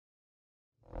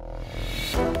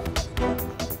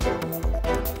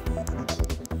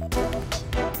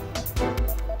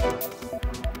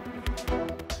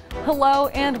Hello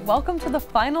and welcome to the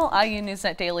final IU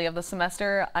NewsNet Daily of the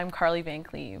semester. I'm Karli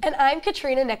VanCleave. And I'm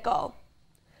Katrina Nickell.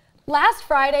 Last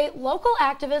Friday, local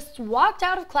activists walked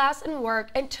out of class and work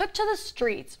and took to the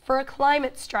streets for a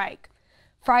climate strike.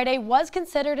 Friday was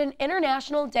considered an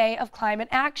International Day of Climate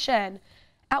Action.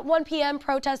 At 1 p.m.,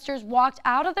 protesters walked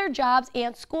out of their jobs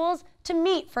and schools to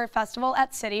meet for a festival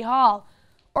at City Hall.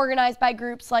 Organized by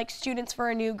groups like Students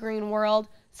for a New Green World,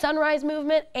 Sunrise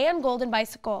Movement, and Golden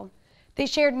Bicycle. They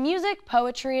shared music,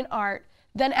 poetry, and art.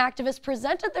 Then activists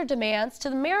presented their demands to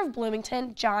the mayor of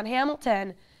Bloomington, John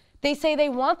Hamilton. They say they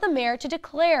want the mayor to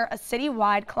declare a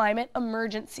citywide climate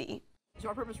emergency. So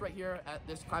our purpose right here at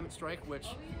this climate strike, which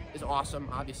is awesome,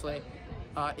 obviously,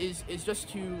 is just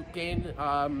to gain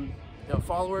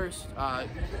followers,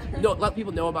 let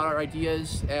people know about our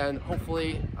ideas, and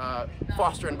hopefully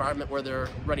foster an environment where they're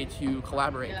ready to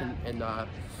collaborate and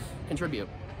contribute.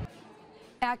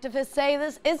 Activists say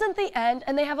this isn't the end,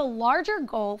 and they have a larger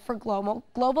goal for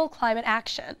global climate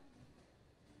action.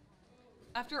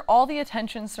 After all the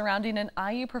attention surrounding an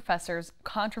IU professor's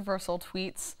controversial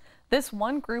tweets, this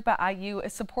one group at IU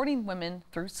is supporting women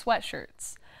through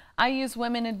sweatshirts. IU's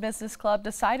Women in Business Club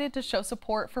decided to show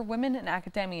support for women in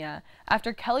academia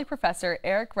after Kelly professor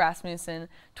Eric Rasmussen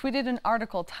tweeted an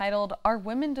article titled, "Are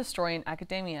Women Destroying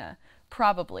Academia?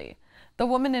 Probably." The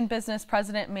Women in Business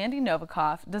president Mandy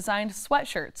Novikoff designed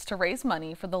sweatshirts to raise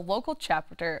money for the local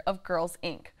chapter of Girls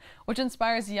Inc., which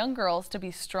inspires young girls to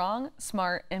be strong,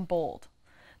 smart, and bold.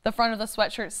 The front of the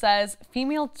sweatshirt says,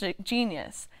 "Female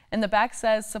Genius," and the back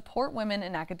says, "Support Women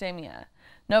in Academia."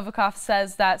 Novikoff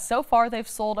says that so far they've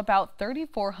sold about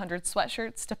 3,400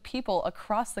 sweatshirts to people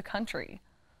across the country.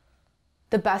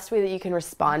 The best way that you can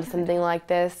respond to something like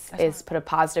this is put a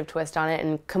positive twist on it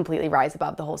and completely rise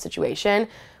above the whole situation,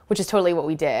 which is totally what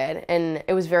we did. And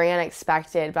it was very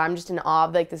unexpected, but I'm just in awe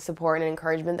of the support and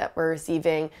encouragement that we're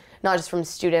receiving, not just from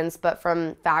students, but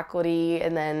from faculty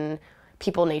and then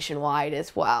people nationwide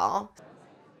as well.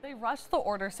 They rushed the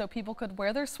order so people could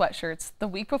wear their sweatshirts the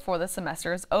week before the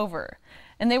semester is over,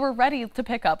 and they were ready to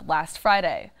pick up last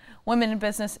Friday. Women in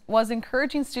Business was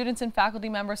encouraging students and faculty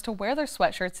members to wear their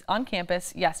sweatshirts on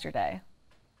campus yesterday.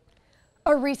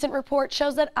 A recent report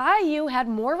shows that IU had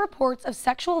more reports of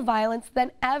sexual violence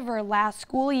than ever last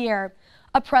school year,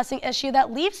 a pressing issue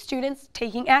that leaves students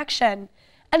taking action.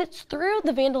 And it's through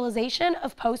the vandalization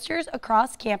of posters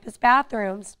across campus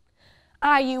bathrooms.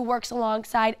 IU works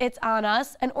alongside It's On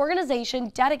Us, an organization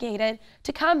dedicated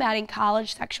to combating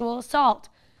college sexual assault.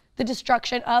 The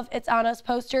destruction of It's On Us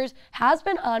posters has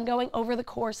been ongoing over the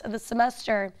course of the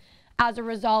semester. As a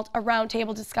result, a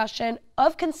roundtable discussion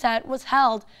of consent was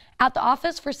held at the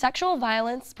Office for Sexual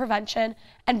Violence Prevention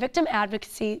and Victim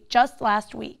Advocacy just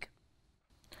last week.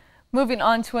 Moving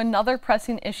on to another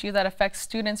pressing issue that affects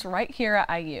students right here at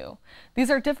IU.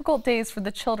 These are difficult days for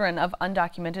the children of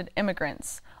undocumented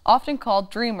immigrants, often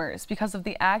called dreamers because of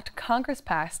the act Congress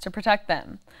passed to protect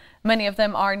them. Many of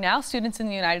them are now students in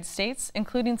the United States,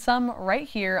 including some right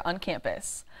here on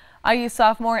campus. IU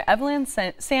sophomore Evelyn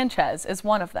Sanchez is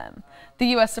one of them. The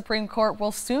U.S. Supreme Court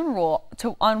will soon rule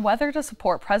on whether to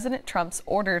support President Trump's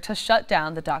order to shut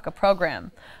down the DACA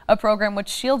program, a program which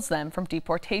shields them from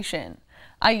deportation.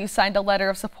 IU signed a letter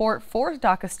of support for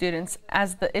DACA students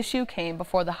as the issue came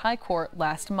before the High Court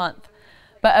last month.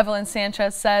 But Evelyn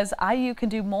Sanchez says IU can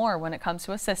do more when it comes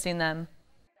to assisting them.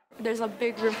 There's a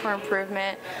big room for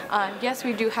improvement. Yes,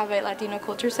 we do have a Latino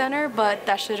Culture Center, but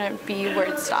that shouldn't be where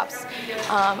it stops.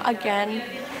 Again,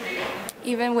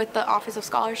 even with the Office of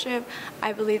Scholarship,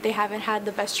 I believe they haven't had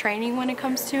the best training when it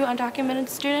comes to undocumented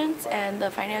students and the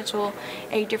financial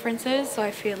aid differences, so I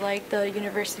feel like the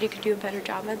university could do a better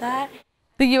job at that.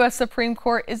 The U.S. Supreme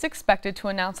Court is expected to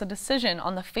announce a decision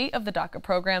on the fate of the DACA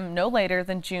program no later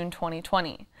than June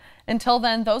 2020. Until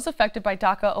then, those affected by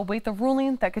DACA await the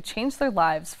ruling that could change their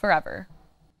lives forever.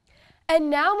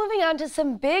 And now moving on to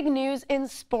some big news in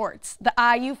sports. The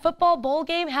IU football bowl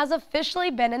game has officially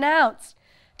been announced.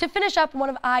 To finish up one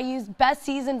of IU's best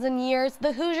seasons in years,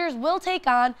 the Hoosiers will take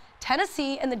on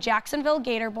Tennessee in the Jacksonville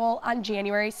Gator Bowl on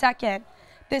January 2nd.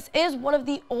 This is one of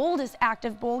the oldest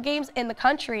active bowl games in the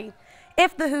country.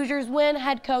 If the Hoosiers win,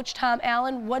 head coach Tom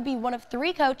Allen would be one of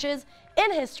 3 coaches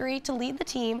in history to lead the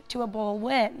team to a bowl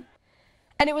win.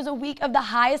 And it was a week of the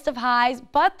highest of highs,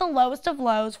 but the lowest of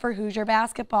lows for Hoosier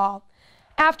basketball.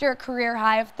 After a career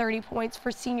high of 30 points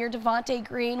for senior Devontae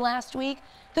Green last week,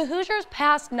 the Hoosiers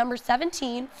passed number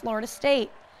 17, Florida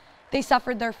State. They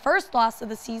suffered their first loss of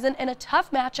the season in a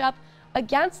tough matchup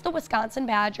against the Wisconsin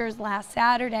Badgers last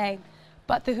Saturday.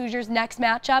 But the Hoosiers' next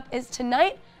matchup is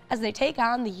tonight as they take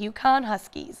on the UConn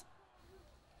Huskies.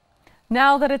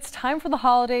 Now that it's time for the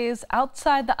holidays,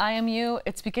 outside the IMU,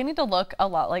 it's beginning to look a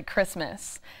lot like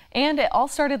Christmas. And it all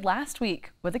started last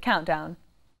week with a countdown.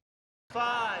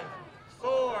 5,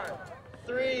 4,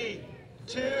 3,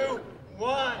 2,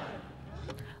 1.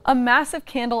 A massive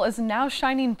candle is now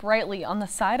shining brightly on the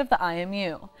side of the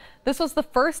IMU. This was the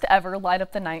first ever Light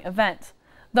Up the Night event.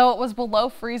 Though it was below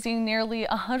freezing, nearly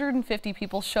 150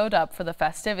 people showed up for the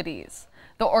festivities.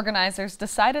 The organizers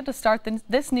decided to start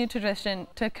this new tradition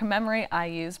to commemorate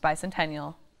IU's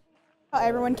bicentennial.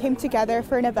 Everyone came together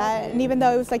for an event, and even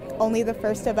though it was like only the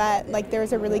first event, like there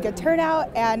was a really good turnout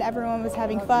and everyone was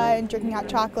having fun, drinking hot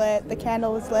chocolate, the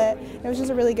candle was lit. It was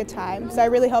just a really good time. So I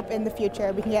really hope in the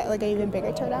future we can get like an even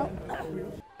bigger turnout.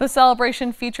 The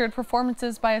celebration featured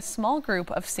performances by a small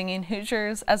group of singing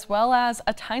Hoosiers as well as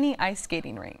a tiny ice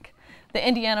skating rink. The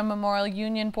Indiana Memorial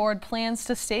Union Board plans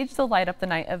to stage the Light Up the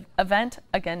Night event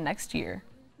again next year.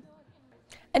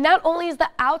 And not only is the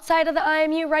outside of the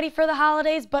IMU ready for the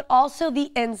holidays, but also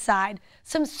the inside.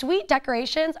 Some sweet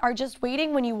decorations are just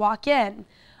waiting when you walk in.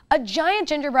 A giant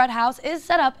gingerbread house is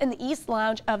set up in the East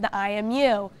Lounge of the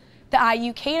IMU. The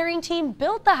IU catering team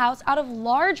built the house out of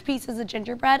large pieces of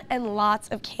gingerbread and lots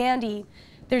of candy.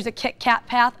 There's a Kit Kat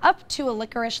path up to a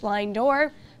licorice lined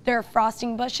door. There are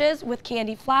frosting bushes with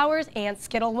candy flowers and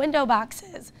Skittle window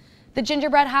boxes. The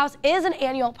gingerbread house is an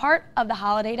annual part of the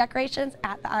holiday decorations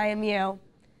at the IMU.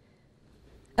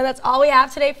 And that's all we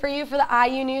have today for you for the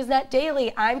IU NewsNet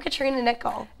Daily. I'm Katrina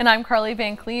Nickell. And I'm Karli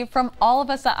VanCleave. From all of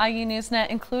us at IU NewsNet,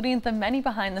 including the many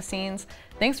behind the scenes,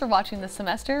 thanks for watching this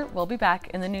semester. We'll be back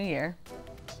in the new year.